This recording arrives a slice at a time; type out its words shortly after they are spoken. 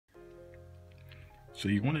So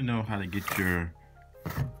you want to know how to get your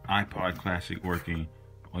iPod Classic working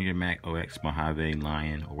on your Mac OS Mojave,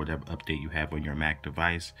 Lion, or whatever update you have on your Mac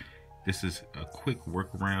device. This is a quick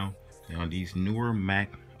workaround. Now these newer Mac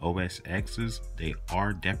OS X's, they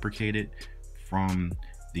are deprecated from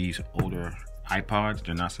these older iPods.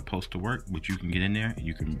 They're not supposed to work, but you can get in there and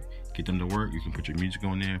you can get them to work. You can put your music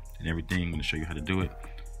on there and everything. I'm going to show you how to do it.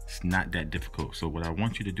 It's not that difficult. So what I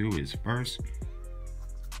want you to do is first,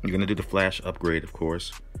 you're going to do the flash upgrade, of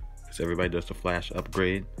course, because everybody does the flash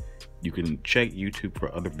upgrade. You can check YouTube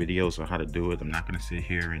for other videos on how to do it. I'm not going to sit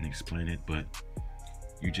here and explain it, but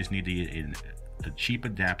you just need to get a cheap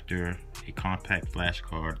adapter, a compact flash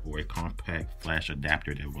card, or a compact flash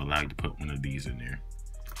adapter that will allow you to put one of these in there.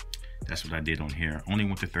 That's what I did on here. Only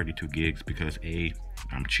went to 32 gigs because A,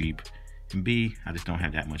 I'm cheap, and B, I just don't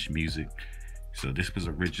have that much music. So this was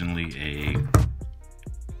originally a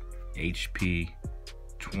HP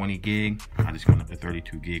 20 gig. I just went up to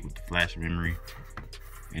 32 gig with the flash memory.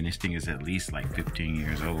 And this thing is at least like 15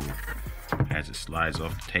 years old as it slides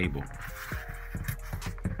off the table.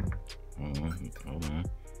 Hold on.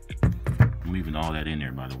 I'm leaving all that in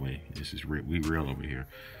there, by the way. This is we real over here.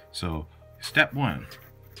 So step one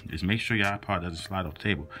is make sure your iPod doesn't slide off the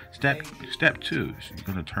table. Step two is you're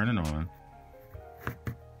gonna turn it on.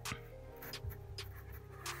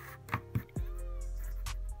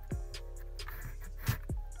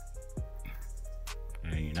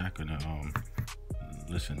 And you're not gonna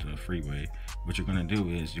listen to the freeway. What you're gonna do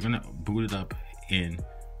is you're gonna boot it up in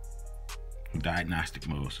diagnostic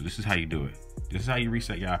mode. So this is how you do it. This is how you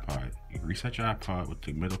reset your iPod. You reset your iPod with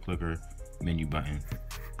the middle clicker menu button.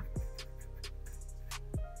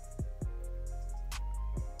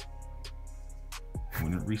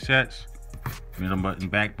 When it resets, middle button,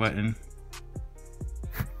 back button,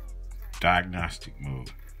 diagnostic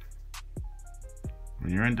mode.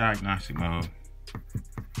 When you're in diagnostic mode,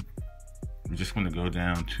 you just want to go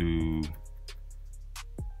down to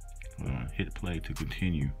hit play to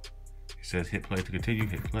continue. It says hit play to continue,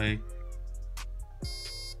 hit play.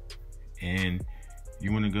 And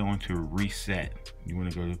you want to go into reset. You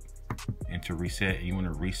want to go into reset. You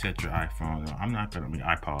want to reset your iPhone.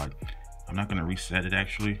 iPod. I'm not going to reset it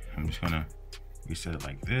actually. I'm just going to reset it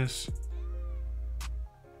like this.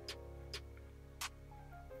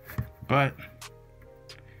 But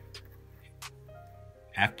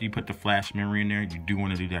after you put the flash memory in there, you do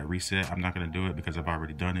want to do that reset. I'm not going to do it because I've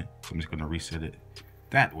already done it. So I'm just going to reset it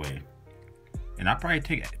that way. And I probably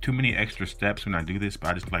take too many extra steps when I do this,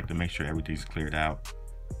 but I just like to make sure everything's cleared out.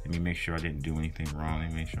 Let me make sure I didn't do anything wrong. Let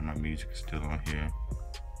me make sure my music is still on here.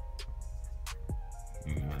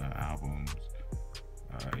 Albums.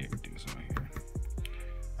 Everything's on here.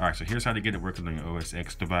 Alright, so here's how to get it working on your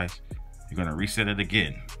OSX device. You're going to reset it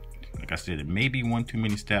again. Like I said, it may be one too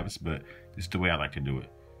many steps, but this is the way I like to do it.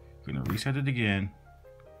 You're going to reset it again.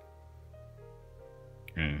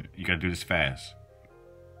 And you got to do this fast.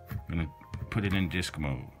 I'm going to put it in disk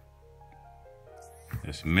mode.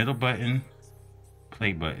 This middle button,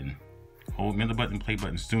 play button. Hold middle button, play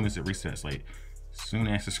button as soon as it resets. Like, as soon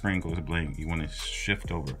as the screen goes blank, you want to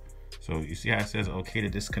shift over. So you see how it says okay to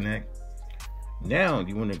disconnect? Now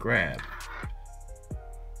you want to grab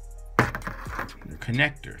your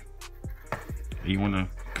connector. You want to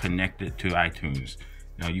connect it to iTunes.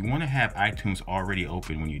 Now you want to have iTunes already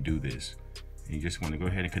open when you do this. You just want to go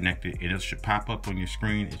ahead and connect it. It should pop up on your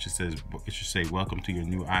screen. It should say welcome to your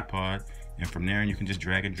new iPod. And from there you can just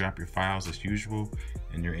drag and drop your files as usual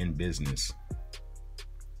and you're in business.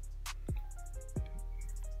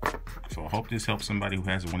 So I hope this helps somebody who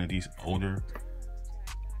has one of these older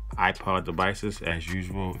iPod devices. As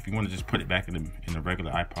usual, if you want to just put it back in the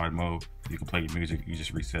regular iPod mode, you can play your music. You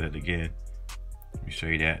just reset it again. Let me show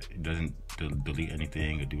you that it doesn't delete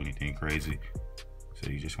anything or do anything crazy. So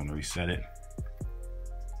you just want to reset it.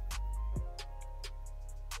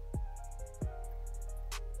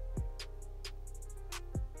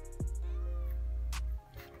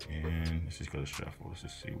 And let's just go to shuffle. Let's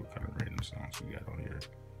just see what kind of random songs we got on here.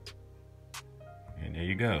 And there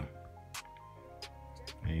you go.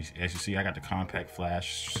 And as you see, I got the compact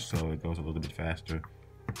flash, so it goes a little bit faster.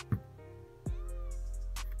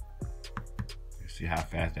 You see how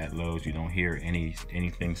fast that loads. You don't hear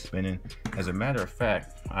anything spinning. As a matter of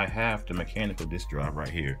fact, I have the mechanical disk drive right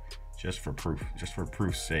here, just for proof, just for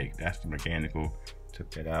proof's sake. That's the mechanical.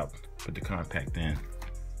 Took that out, put the compact in.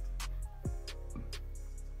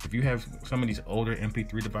 If you have some of these older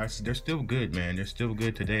MP3 devices, they're still good, man. They're still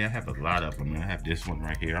good today. I have a lot of them. I have this one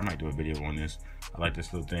right here. I might do a video on this. I like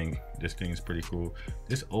this little thing. This thing is pretty cool.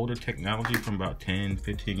 This older technology from about 10,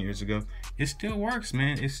 15 years ago, it still works,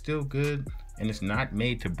 man. It's still good. and it's not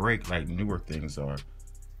made to break like newer things are.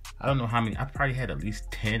 I don't know how many. I've probably had at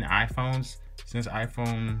least 10 iPhones since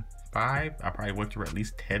iPhone 5. I probably went through at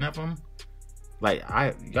least 10 of them. Like,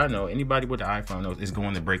 y'all know, anybody with an iPhone knows it's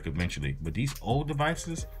going to break eventually. But these old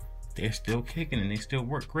devices, they're still kicking and they still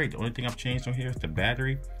work great. The only thing I've changed on here is the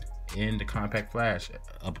battery and the compact flash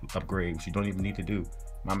upgrade, which you don't even need to do.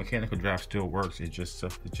 My mechanical drive still works. It's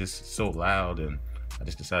just so loud, and I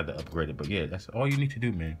just decided to upgrade it. But yeah, that's all you need to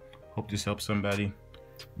do, man. Hope this helps somebody.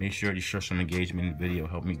 Make sure you show some engagement in the video.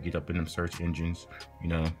 Help me get up in them search engines, you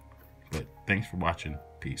know. But thanks for watching.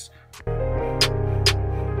 Peace.